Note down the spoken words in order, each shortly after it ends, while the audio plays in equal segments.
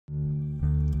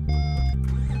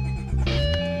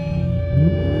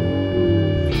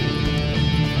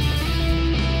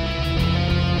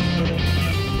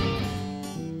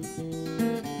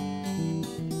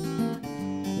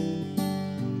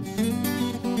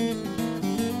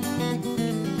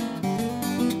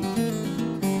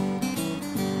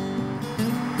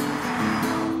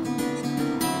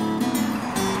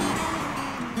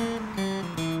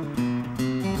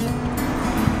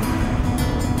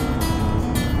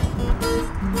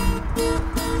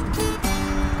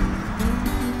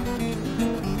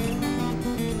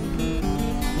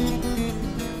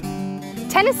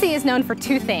Tennessee is known for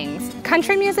two things,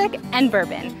 country music and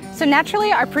bourbon. So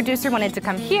naturally, our producer wanted to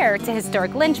come here to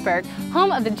historic Lynchburg,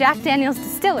 home of the Jack Daniel's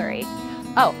distillery.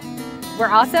 Oh,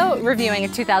 we're also reviewing a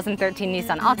 2013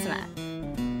 Nissan Altima.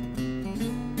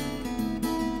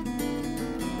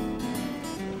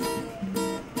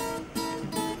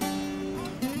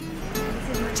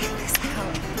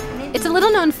 It's a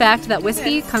little known fact that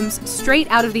whiskey comes straight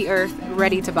out of the earth,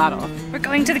 ready to bottle. We're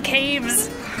going to the caves.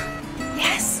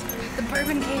 Yes, the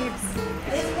bourbon caves.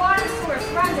 This water source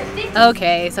runs at 50.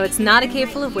 Okay, so it's not a cave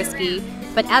full of whiskey,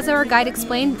 but as our guide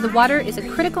explained, the water is a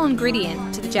critical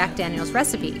ingredient to the Jack Daniel's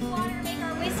recipe. Make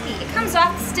our whiskey. It comes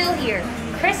off the still here,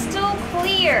 crystal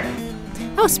clear.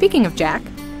 Oh, speaking of Jack.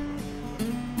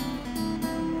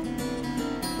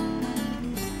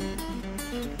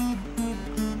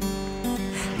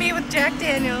 Meet with Jack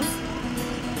Daniels.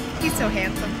 He's so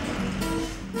handsome.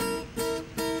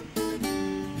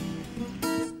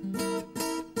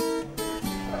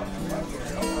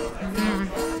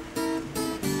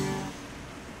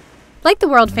 Like the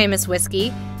world-famous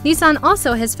whiskey, Nissan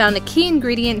also has found a key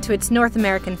ingredient to its North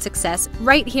American success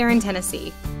right here in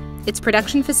Tennessee. Its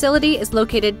production facility is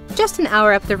located just an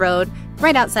hour up the road,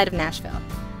 right outside of Nashville.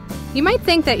 You might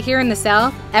think that here in the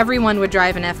South, everyone would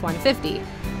drive an F-150.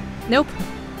 Nope.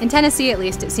 In Tennessee, at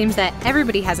least, it seems that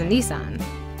everybody has a Nissan.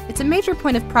 It's a major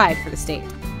point of pride for the state.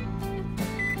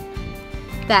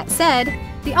 That said,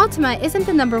 the Altima isn't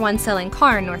the #1 selling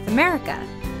car in North America.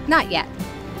 Not yet.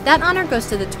 That honor goes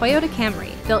to the Toyota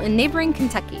Camry, built in neighboring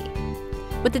Kentucky.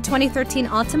 With the 2013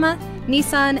 Altima,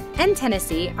 Nissan and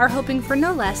Tennessee are hoping for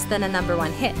no less than a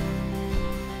 #1 hit.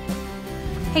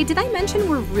 Hey, did I mention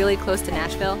we're really close to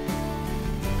Nashville?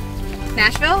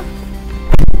 Nashville?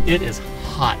 It is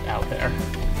hot out there.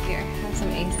 Here, have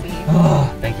some AC.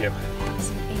 Oh, thank you. Have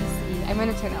some AC. I'm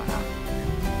gonna turn that one off.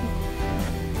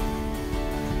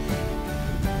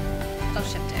 Don't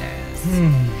shift it.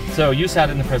 So you sat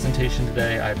in the presentation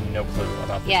today. I have no clue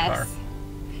about this car.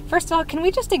 First of all, can we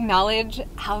just acknowledge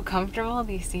how comfortable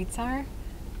these seats are?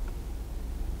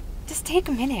 Just take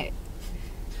a minute.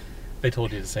 They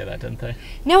told you to say that, didn't they?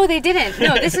 No, they didn't.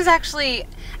 No, this is actually,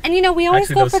 and you know, we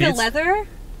always Actually, go for those the seats? leather,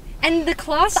 and the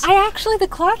cloth, the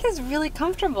cloth is really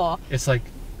comfortable. It's like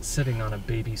sitting on a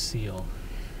baby seal.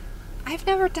 I've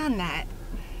never done that.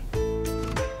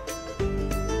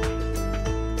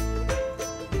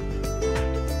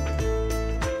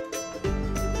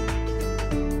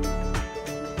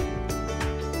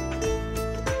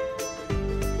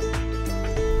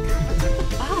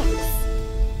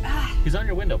 He's on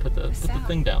your window. Put the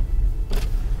thing down.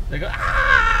 They go.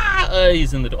 Ah!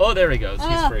 He's in the door. Oh, there he goes.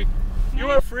 He's free. You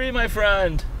are free, my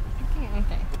friend.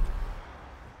 Okay.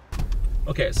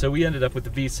 Okay, so we ended up with the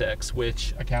V6,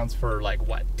 which accounts for like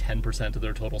what, 10% of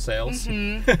their total sales.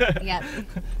 Yep.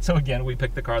 So again, we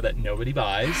picked the car that nobody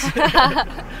buys.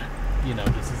 You know,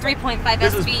 this is 3.5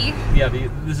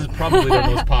 SV. This is probably their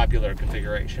most popular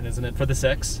configuration, isn't it? For the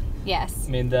 6. Yes.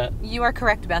 I mean, You are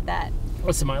correct about that.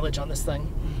 what's the mileage on this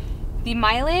thing? The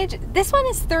mileage, this one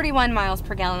is 31 miles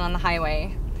per gallon on the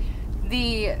highway.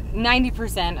 The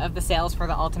 90% of the sales for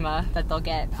the Altima that they'll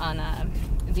get on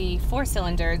the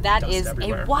 4-cylinder, that is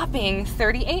a whopping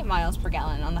 38 miles per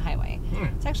gallon on the highway.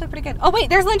 It's actually pretty good. Oh wait,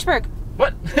 there's Lynchburg.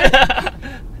 What?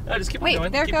 No, just keep wait,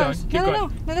 going. there keep goes. Going. Keep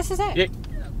going. No, this is it.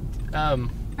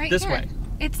 Right this here. way.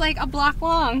 It's like a block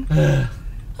long.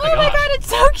 Oh my god, it's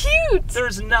so cute!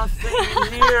 There's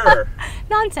nothing here.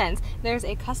 Nonsense. There's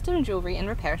a custom jewelry and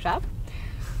repair shop.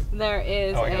 There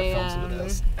is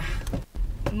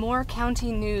Moore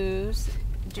County News,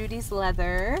 Judy's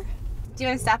Leather. Do you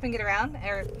want to stop and get around?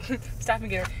 Or stop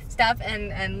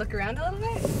and look around a little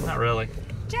bit? Not really.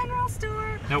 General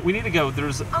store. No, we need to go.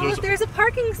 There's a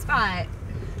parking spot.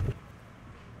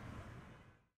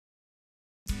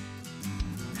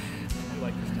 I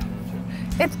like this town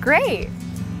too. It's great.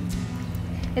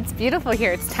 It's beautiful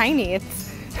here. It's tiny. It's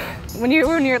when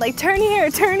you're like, turn here,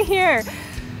 turn here.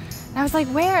 And I was like,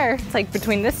 where? It's like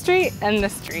between this street and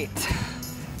this street.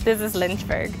 This is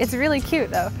Lynchburg. It's really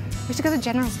cute though. We should go to the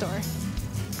general store.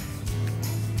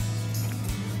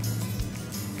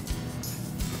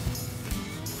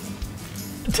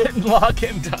 Didn't lock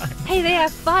in time. Hey, they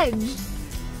have fudge.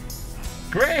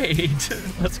 Great.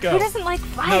 Let's go. Who doesn't like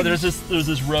fudge? No, there's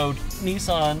this road.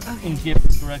 Nissan gave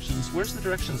us directions. Where's the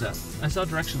directions at? I saw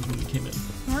directions when we came in.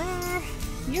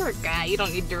 You're a guy. You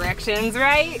don't need directions,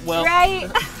 right? Well,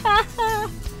 right? Oh,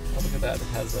 look at that. It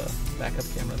has a backup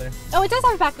camera there. Oh, it does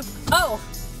have a backup. Oh,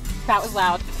 that was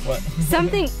loud. What?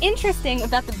 Something interesting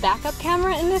about the backup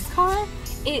camera in this car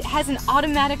it has an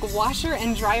automatic washer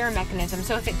and dryer mechanism.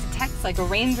 So if it detects like a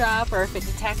raindrop or if it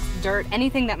detects dirt,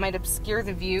 anything that might obscure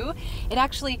the view, it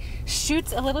actually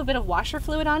shoots a little bit of washer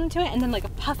fluid onto it and then like a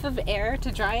puff of air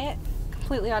to dry it.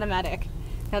 Completely automatic.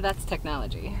 Now that's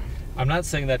technology. I'm not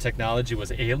saying that technology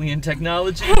was alien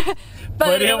technology,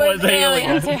 but it was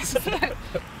aliens.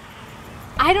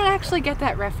 I don't actually get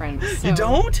that reference. So. You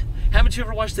don't? Haven't you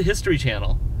ever watched the History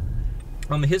Channel?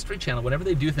 On the History Channel, whenever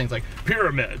they do things like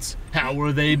pyramids, how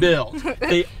were they built?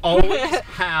 They always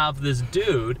have this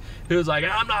dude who's like,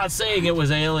 I'm not saying it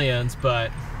was aliens,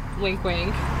 but wink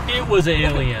wink. It was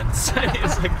aliens.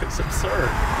 It's like this absurd.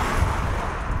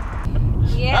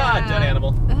 Yeah. Ah, dead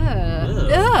animal.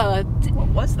 Ugh. What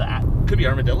was that? Could be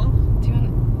armadillo? Do you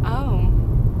want to... Oh.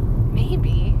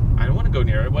 Maybe. I don't want to go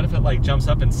near it. What if it like jumps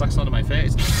up and sucks onto my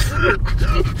face?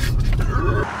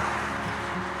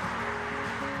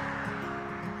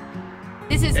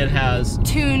 This is it has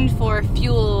tuned for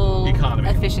fuel economy,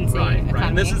 efficiency. Right.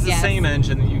 And this is the same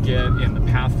engine that you get in the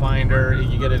Pathfinder.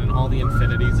 You get it in all the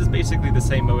Infinities. It's basically the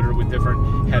same motor with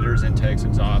different headers, intakes,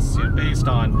 exhausts, based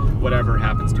on whatever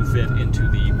happens to fit into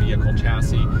the vehicle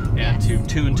chassis and to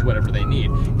tune to whatever they need.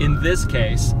 In this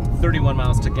case, 31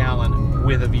 miles to gallon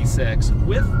with a V6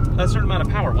 with a certain amount of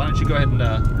power. Why don't you go ahead and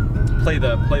play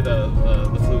the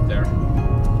flute there?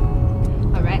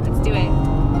 All right, let's do it.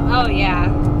 Oh yeah.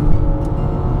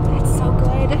 So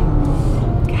good.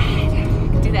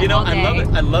 God, do that all day.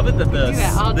 I love it that the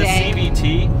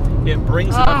CVT, it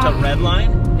brings it up to red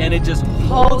line and it just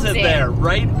holds it there,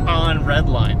 right on red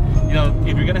line. You know,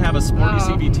 if you're gonna have a sporty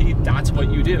CVT, that's what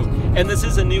you do. And this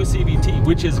is a new CVT,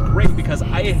 which is great because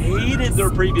I hated their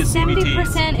previous CVTs.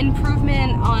 70%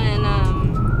 improvement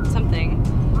on something.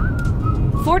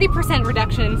 40%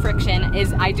 reduction in friction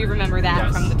is, I do remember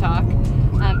that from the talk.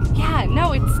 Yeah,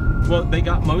 no, it's... Well, they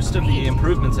got most of the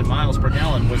improvements in miles per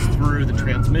gallon was through the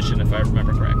transmission, if I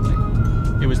remember correctly.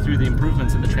 It was through the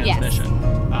improvements in the transmission.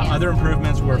 Other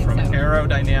improvements were from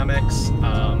aerodynamics,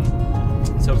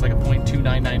 so it's like a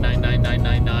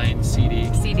 0.2999999 CD.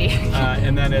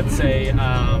 And then it's a,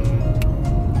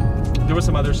 there was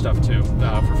some other stuff too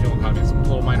for fuel economy, some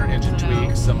little minor engine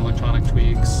tweaks, some electronic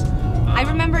tweaks. I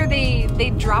remember they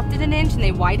dropped it an inch and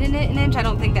they widened it an inch. I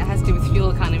don't think that has to do with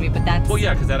fuel economy, but that's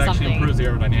because that actually improves the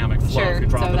aerodynamic flow. Sure, if you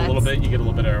drop it a little bit, you get a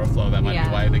little bit of aeroflow. That might be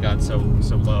why they got so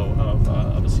low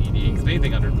of a CD. Because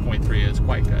anything under 0.3 is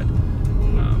quite good.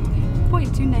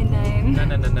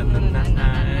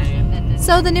 0.299.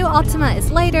 So the new Altima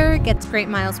is lighter, gets great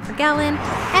miles per gallon,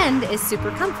 and is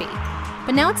super comfy.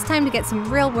 But now it's time to get some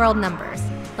real-world numbers,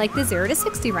 like the 0 to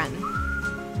 60 run.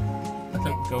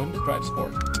 Okay, go into drive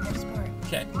sport.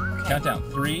 Okay. Countdown.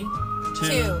 3,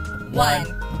 2, 1.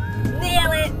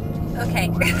 Nail it. Okay.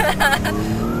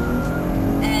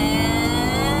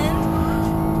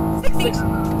 And 60.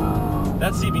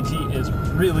 That CVT is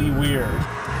really weird.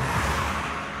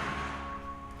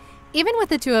 Even with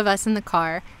the two of us in the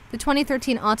car, the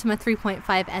 2013 Altima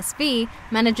 3.5 SV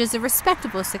manages a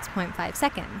respectable 6.5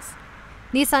 seconds.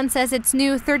 Nissan says its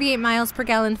new 38 miles per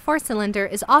gallon 4-cylinder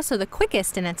is also the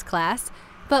quickest in its class,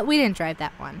 but we didn't drive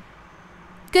that one.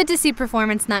 Good to see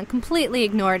performance not completely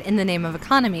ignored in the name of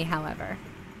economy, however.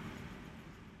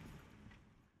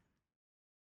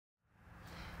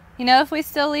 You know, if we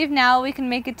still leave now, we can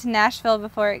make it to Nashville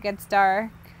before it gets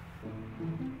dark.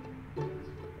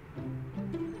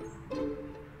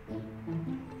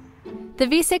 The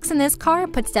V6 in this car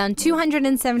puts down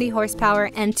 270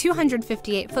 horsepower and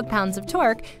 258 foot-pounds of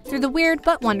torque through the weird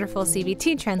but wonderful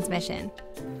CVT transmission.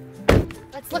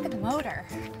 Let's look at the motor.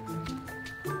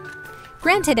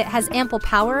 Granted, it has ample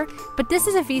power, but this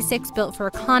is a V6 built for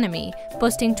economy,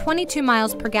 boasting 22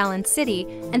 miles per gallon city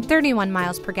and 31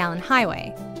 miles per gallon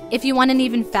highway. If you want an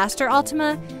even faster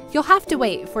Altima, you'll have to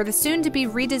wait for the soon-to-be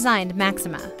redesigned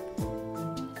Maxima.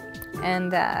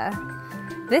 And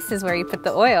this is where you put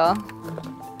the oil.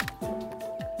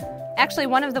 Actually,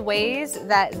 one of the ways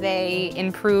that they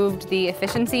improved the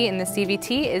efficiency in the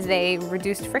CVT is they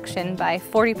reduced friction by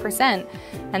 40%,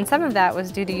 and some of that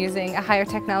was due to using a higher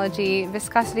technology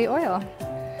viscosity oil.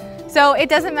 So it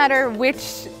doesn't matter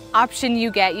which option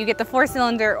you get the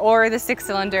 4-cylinder or the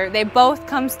 6-cylinder. They both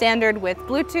come standard with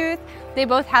Bluetooth. They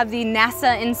both have the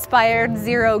NASA-inspired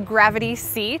zero-gravity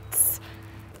seats.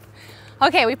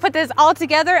 Okay, we put this all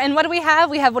together, and what do we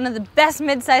have? We have one of the best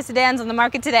mid-size sedans on the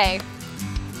market today.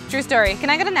 True story. Can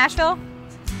I go to Nashville,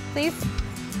 please?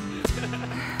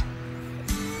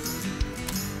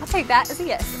 I'll take that as a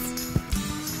yes.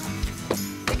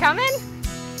 You coming?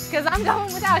 Because I'm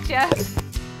going without you.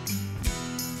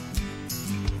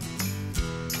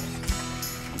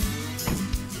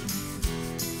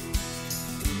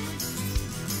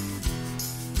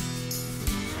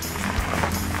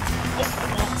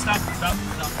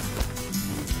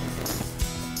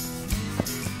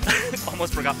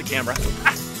 almost forgot the camera.